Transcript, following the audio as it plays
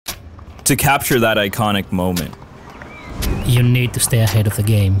To capture that iconic moment, you need to stay ahead of the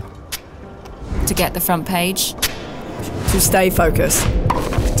game. To get the front page. To stay focused.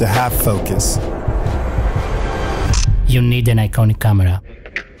 To have focus. You need an iconic camera.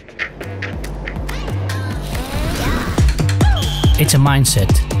 It's a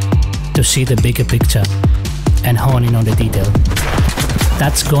mindset to see the bigger picture and hone in on the detail.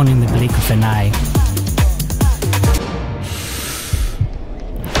 That's gone in the blink of an eye.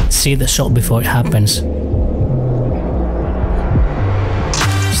 See the shot before it happens.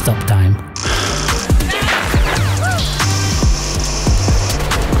 Stop time.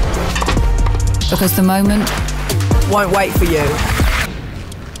 Because the moment won't wait for you.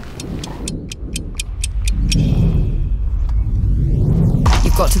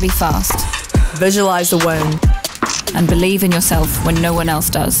 You've got to be fast. Visualize the win. And believe in yourself when no one else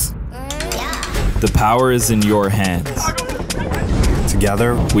does. the power is in your hands.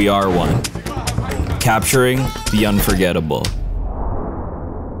 Together, We are one. Capturing the unforgettable.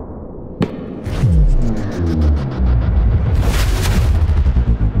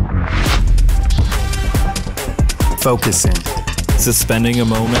 focusing Suspending a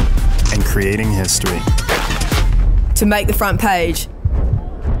moment. and creating history. To make the front page,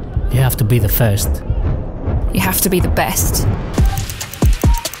 You have to be the first. You have to be the best.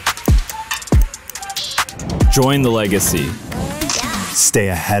 Join the legacy. Stay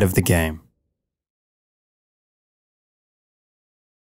ahead of the game.